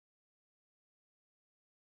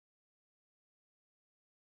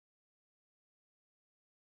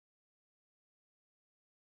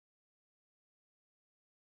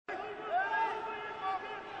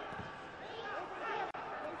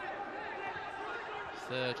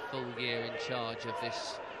Third full year in charge of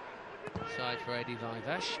this side for Eddie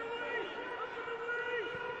Vivash.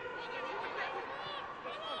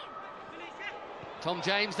 Tom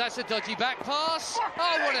James, that's a dodgy back pass.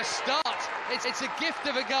 Oh, what a start! It's a gift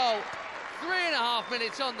of a goal. 3.5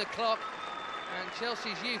 minutes on the clock, and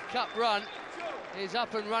Chelsea's Youth Cup run is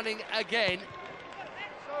up and running again.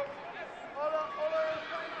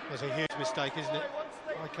 That's a huge mistake, isn't it?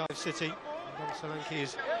 By Cardiff City. Solanke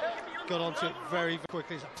has got onto it very, very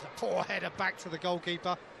quickly. It's a poor header back to the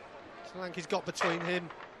goalkeeper. Solanke's got between him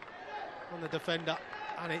and the defender,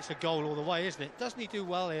 and it's a goal all the way, isn't it? Doesn't he do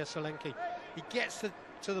well here, Solanke? He gets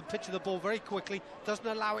to the pitch of the ball very quickly, doesn't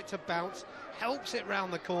allow it to bounce, helps it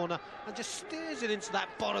round the corner, and just steers it into that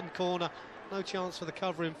bottom corner. No chance for the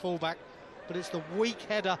covering fullback, but it's the weak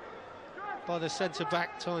header by the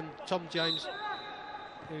centre-back, Tom James,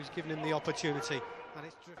 who's given him the opportunity. And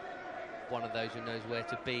it's one of those who knows where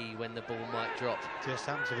to be when the ball might drop. Just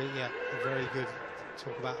happened to be, yeah, very good.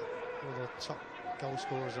 Talk about all the top goal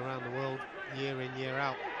scorers around the world, year in, year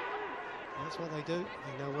out. And that's what they do.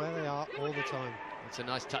 They know where they are all the time. It's a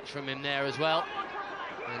nice touch from him there as well.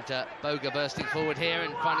 And Boga bursting forward here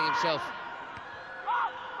and finding himself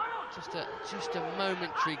just a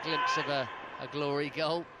momentary glimpse of a glory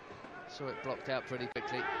goal. Saw it blocked out pretty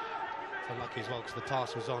quickly. So lucky as well because the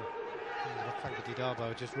pass was on. Fankaty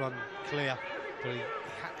Dabo just run clear, but he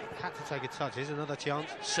had to take a touch. Here's another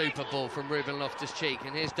chance. Super ball from Ruben Loftus-Cheek,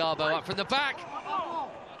 and here's Dabo up from the back.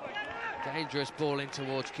 Dangerous ball in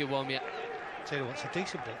towards Kiwomya. Tell you what, it's a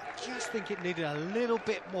decent ball. I just think it needed a little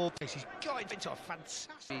bit more pace. He's got into a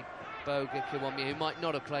fantastic... Boga, Kiwomya, who might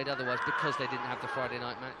not have played otherwise because they didn't have the Friday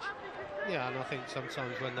night match. Yeah, and I think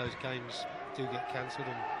sometimes when those games do get cancelled,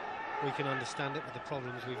 and we can understand it with the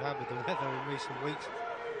problems we've had with the weather in recent weeks,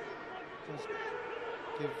 does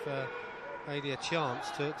give AD a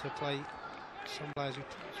chance to play some players who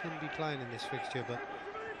shouldn't be playing in this fixture, but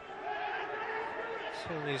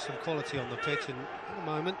certainly some quality on the pitch, and at the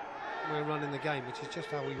moment we're running the game, which is just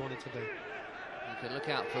how we want it to be. You can look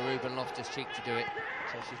out for Ruben Loftus-Cheek to do it.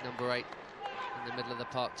 So she's number 8 in the middle of the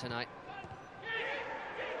park tonight.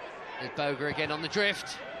 There's Boga again on the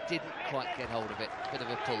drift. Didn't quite get hold of it. Bit of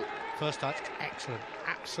a pull. First touch, excellent,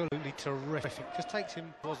 absolutely terrific. Just takes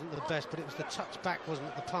him, wasn't the best, but it was the touch back, wasn't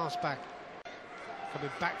it? The pass back, coming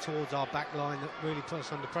back towards our back line that really put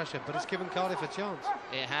us under pressure, but it's given Cardiff a chance.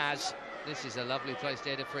 It has. This is a lovely place to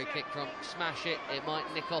hit a free kick from. Smash it, it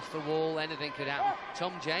might nick off the wall, anything could happen.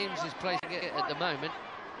 Tom James is placing it at the moment.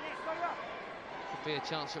 Could be a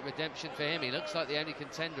chance at redemption for him. He looks like the only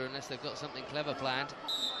contender unless they've got something clever planned.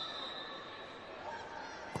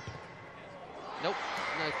 Nope,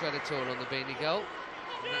 no threat at all on the Beeney goal.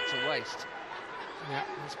 And that's a waste. Yeah,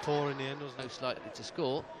 it's poor in the end, wasn't it? Most likely to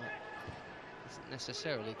score, but doesn't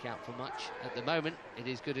necessarily count for much. At the moment, it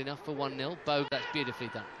is good enough for 1-0. Boga, that's beautifully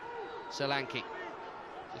done. Solanke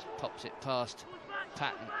just pops it past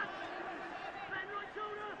Patton.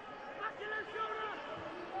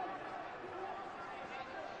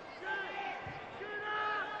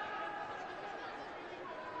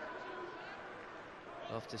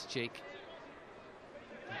 Loftus-Cheek.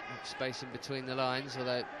 Space in between the lines,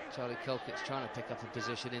 although Charlie Colkett's trying to pick up a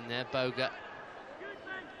position in there. Boga.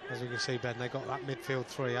 As you can see, Ben, they've got that midfield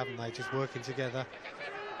three, haven't they? Just working together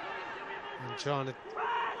and trying to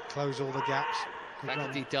close all the gaps.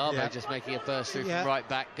 Fankaty Dabo just making a burst through from right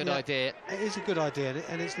back. Good idea. It is a good idea,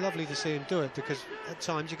 and it's lovely to see him do it, because at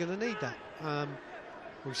times you're going to need that.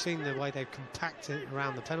 We've seen the way they've compacted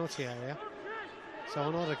around the penalty area, so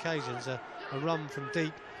on odd occasions a run from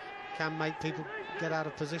deep can make people get out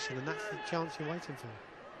of position, and that's the chance you're waiting for.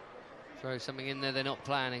 Throw something in there they're not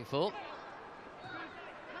planning for.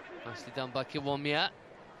 Nicely done by Kiwomya.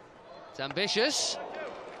 It's ambitious.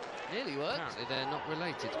 Nearly worked. They're not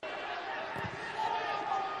related.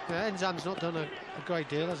 Yeah, Enzam's not done a great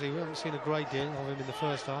deal, has he? We haven't seen a great deal of him in the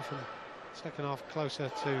first half, and second half closer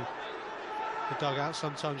to the dugout.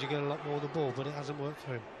 Sometimes you get a lot more of the ball, but it hasn't worked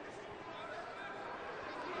for him.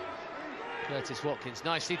 Curtis Watkins,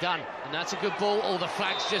 nicely done, and that's a good ball. All the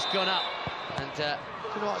flags just gone up, and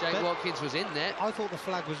Jake Watkins was in there. I thought the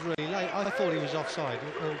flag was really late. I thought he was offside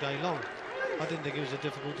all day long. I didn't think it was a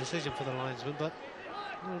difficult decision for the linesman, but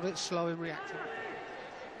a little bit slow in reacting.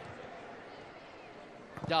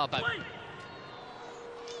 Dabo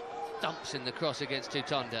dumps in the cross against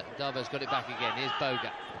Tutonda. Dabo's got it back again. Here's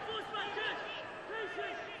Boga.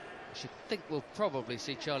 I should think we'll probably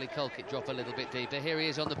see Charlie Colkett drop a little bit deeper. Here he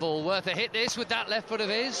is on the ball. Worth a hit this with that left foot of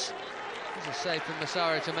his. There's a save from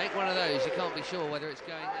Massaro to make one of those. You can't be sure whether it's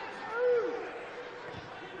going there.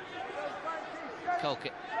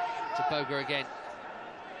 Colkett to Boga again.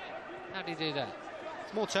 How do you do that?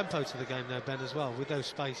 More tempo to the game there, Ben, as well, with those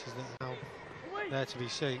spaces that are now there to be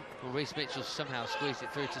seen. Well, Reece Mitchell somehow squeezed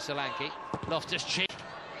it through to Solanke. Loftus-Cheek.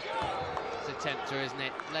 It's a tempter, isn't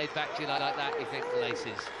it? Laid back to you like that, you think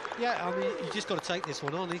laces. Yeah, I mean, you just got to take this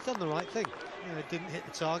one on. He's done the right thing. You know, it didn't hit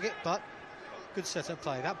the target, but good set-up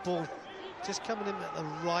play. That ball just coming in at the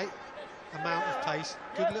right amount of pace.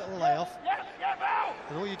 Good little layoff.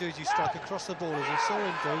 And all you do is you strike across the ball, as you saw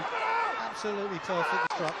him do. Absolutely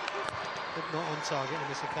perfect struck, but not on target on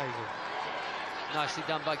this occasion. Nicely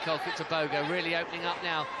done by Colkett to Boga, really opening up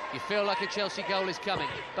now. You feel like a Chelsea goal is coming.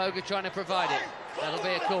 Boga trying to provide it. That'll be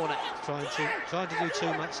a corner. Trying to do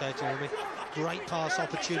too much there, Jeremie. Great pass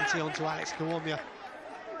opportunity onto Alex Kiwomya.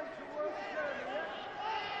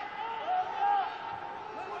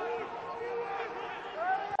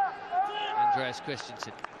 Andreas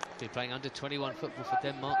Christensen be playing under 21 football for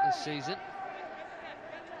Denmark this season,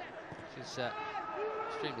 which is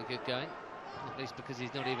extremely good going, at least because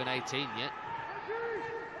he's not even 18 yet.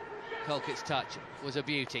 Colkett's touch was a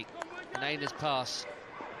beauty, and Aina's pass.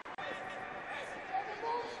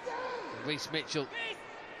 Reece Mitchell,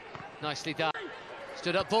 nicely done.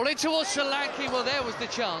 Stood up, ball in towards Solanke. Well, there was the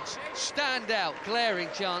chance. Stand out, glaring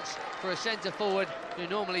chance for a centre forward who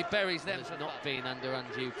normally buries them. Has not been under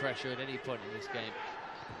undue pressure at any point in this game.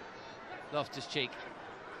 Loftus-Cheek,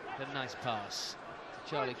 a nice pass to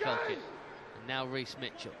Charlie Colkett, and now Reece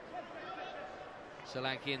Mitchell.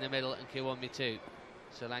 Solanke in the middle and Kiwomya too.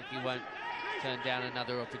 Solanke won't turn down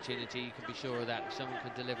another opportunity, you can be sure of that. If someone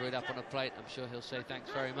can deliver it up on a plate, I'm sure he'll say thanks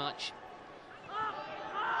very much.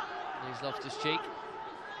 Here's Loftus-Cheek.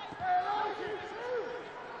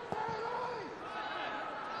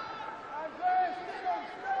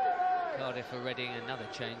 Cardiff are readying another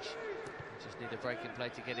change. Just need a breaking play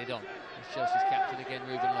to get it on. It's Chelsea's captain again,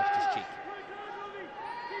 Ruben Loftus-Cheek.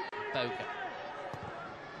 Boga.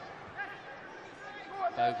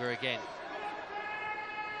 Boga again.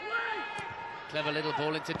 Clever little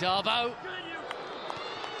ball into Dabo.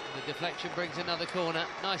 The deflection brings another corner.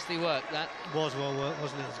 Nicely worked, that. Was well worked,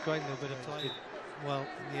 wasn't it? It's a great little bit of play. Did well,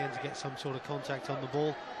 in the end, to get some sort of contact on the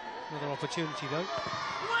ball. Another opportunity, though.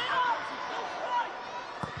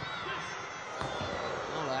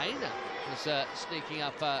 Oh, Aina was sneaking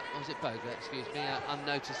up, was it Boga, excuse me,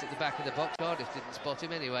 unnoticed at the back of the box. Cardiff didn't spot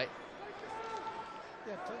him anyway.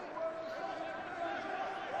 Yeah,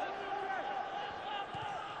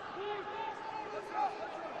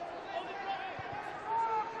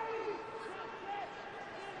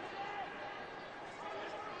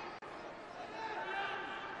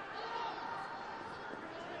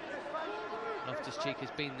 Loftus-Cheek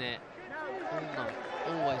has been there all night,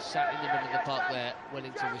 always sat in the middle of the park there,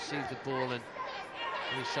 willing to receive the ball and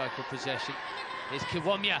recycle possession. Here's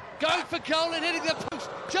Kiwomya, going for goal and hitting the post.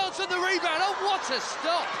 Chance on the rebound. Oh, what a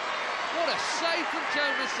stop! What a save from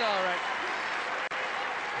Massaro.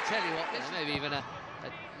 I tell you what, this maybe even a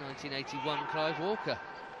 1981 Clive Walker.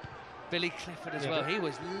 Billy Clifford as well, he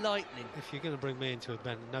was lightning. If you're going to bring me into it,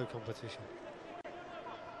 Ben, no competition.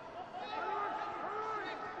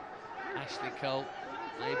 Ashley Cole,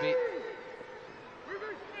 maybe.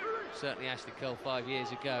 Certainly Ashley Cole 5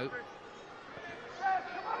 years ago.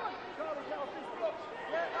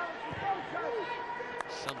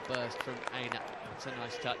 Sunburst from Aina. That's a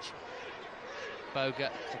nice touch.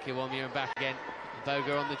 Boga to Kiwomya and back again.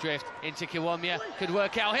 Boga on the drift into Kiwomya. Could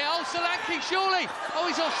work out here. Oh, Solanke, surely! Oh,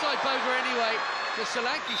 he's offside, Boga anyway. But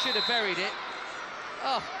Solanke should have buried it.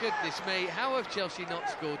 Oh, goodness me. How have Chelsea not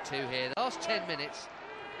scored two here? The last 10 minutes.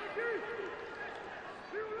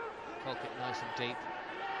 Colkett nice and deep.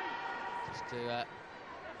 Just to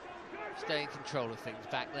stay in control of things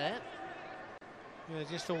back there. Yeah,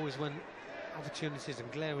 just always when opportunities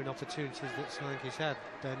and glaring opportunities that Solanke's had,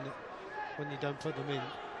 Ben, when you don't put them in,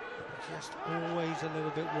 just always a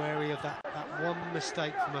little bit wary of that one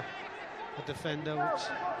mistake from a defender, which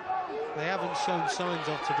they haven't shown signs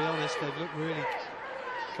of, to be honest. They've looked really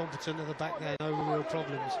competent at the back there, no real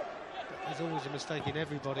problems. But there's always a mistake in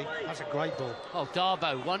everybody. That's a great ball. Oh,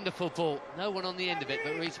 Dabo, wonderful ball. No one on the end of it,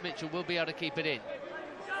 but Reece Mitchell will be able to keep it in.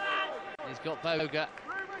 He's got Boga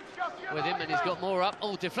with him, and he's got more up.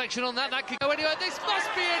 Oh, deflection on that could go anywhere. This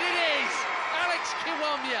must be it, it is! Alex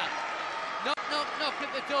Kiwomya. Knock, knock, knock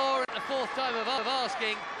at the door at the fourth time of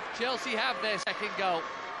asking. Chelsea have their second goal.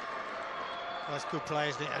 That's good play,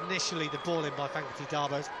 isn't it? Initially, the ball in by Fankaty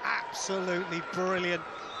Dabo is absolutely brilliant.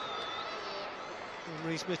 And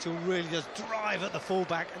Reece Mitchell really does drive at the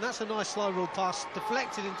fullback, and that's a nice slow roll pass,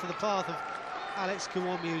 deflected into the path of Alex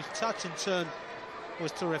Kiwomya, whose touch and turn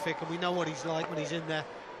was terrific, and we know what he's like when he's in there.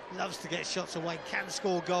 Loves to get shots away, can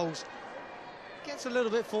score goals. gets a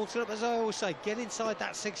little bit fortunate, but as I always say, get inside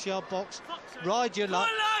that 6-yard box, ride your luck,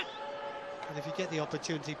 and if you get the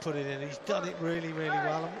opportunity, put it in. He's done it really, really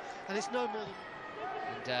well, and it's no more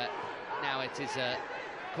than... And now it is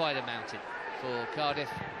quite a mountain for Cardiff,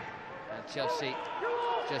 and Chelsea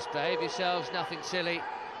just behave yourselves, nothing silly,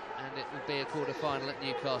 and it will be a quarter-final at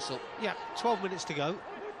Newcastle. Yeah, 12 minutes to go.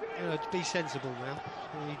 You know, be sensible now.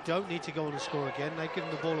 You don't need to go on and score again. They've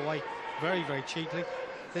given the ball away very, very cheaply.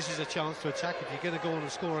 This is a chance to attack if you're going to go on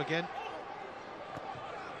and score again.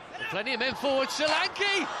 And plenty of men forward.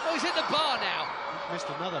 Solanke! Oh, he's hit the bar now. He's missed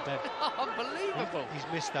another, Ben. Unbelievable. He's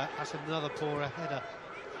missed that. That's another poor header.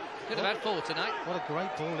 Could have had 4 tonight. What a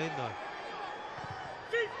great ball in, though.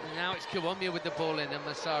 And now it's Kiwomya with the ball in, and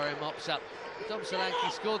Massaro mops up. Dom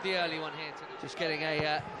Solanke scored the early one here tonight. Just getting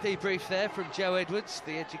a debrief there from Joe Edwards.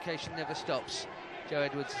 The education never stops. Joe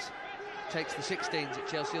Edwards takes the 16s at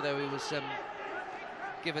Chelsea, although he was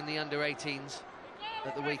given the under-18s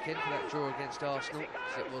at the weekend for that draw against Arsenal.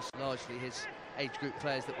 So it was largely his age group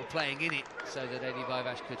players that were playing in it, so that Eddie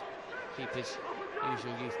Vivash could keep his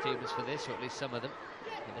usual youth teamers for this, or at least some of them.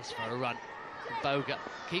 And this for a run. Boga,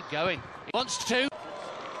 keep going. He wants to.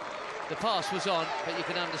 The pass was on, but you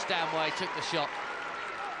can understand why he took the shot.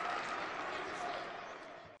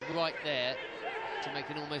 Right there to make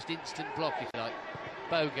an almost instant block, if you like.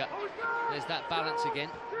 Boga, there's that balance again.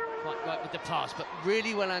 Quite right with the pass, but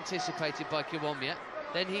really well anticipated by Kiwomya.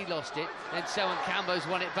 Then he lost it, then Ssewankambo's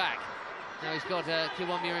won it back. Now he's got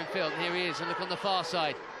Kiwomya in field, and here he is, and look on the far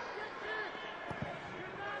side.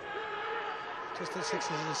 Just at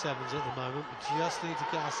 6s and 7s at the moment. We just need to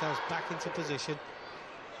get ourselves back into position.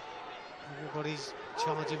 Everybody's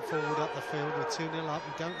charging forward up the field. We're 2-0 up.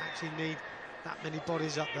 We don't actually need that many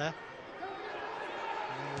bodies up there.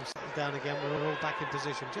 And we'll settle down again. We're all back in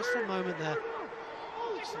position. Just for a moment there,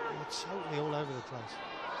 we're totally all over the place.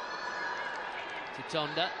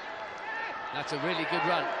 Tutonda. That's a really good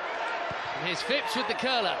run. And here's Phipps with the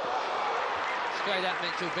curler. Straight at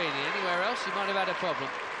Mitchell Beeney. Anywhere else, he might have had a problem.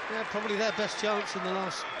 Yeah, probably their best chance in the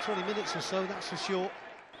last 20 minutes or so, that's for sure.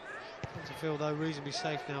 I feel, though, reasonably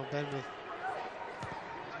safe now, Ben, with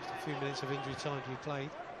just a few minutes of injury time to be played.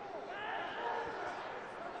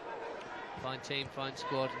 Fine team, fine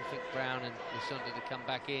squad, and I think Brown and Tutonda to come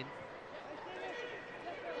back in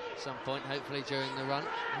at some point, hopefully during the run.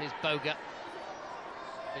 Here's Boga.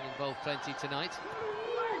 Been involved plenty tonight.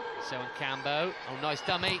 Ssewankambo. Oh, nice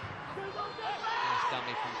dummy. Nice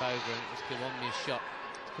dummy from Boga, and it was Kiwomya's shot.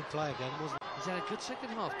 Good play again, wasn't it? He's had a good second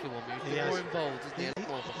half, Kiwomya. He's been more involved, isn't he?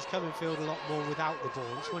 He's come in field a lot more without the ball.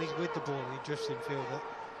 It's when he's with the ball and he drifts in field that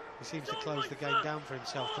he seems to close the game down for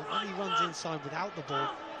himself. But when he runs inside without the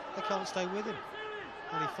ball, they can't stay with him.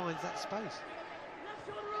 And he finds that space.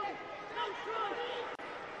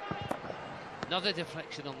 Another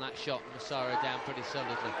deflection on that shot. Massaro down pretty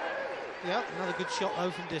solidly. Yeah, another good shot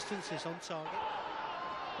though from distance. It's on target.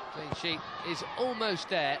 Clean sheet is almost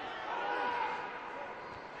there.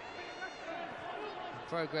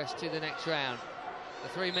 Progress to the next round. The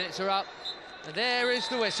 3 minutes are up, and there is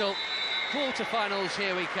the whistle. Quarter-finals,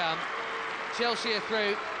 here we come. Chelsea are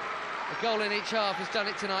through. A goal in each half has done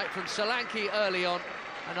it tonight from Solanke early on,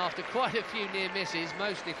 and after quite a few near misses,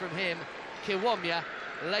 mostly from him, Kiwomya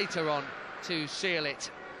later on to seal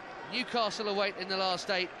it. Newcastle await in the last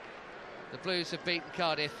 8. The Blues have beaten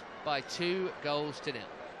Cardiff by 2 goals to 0.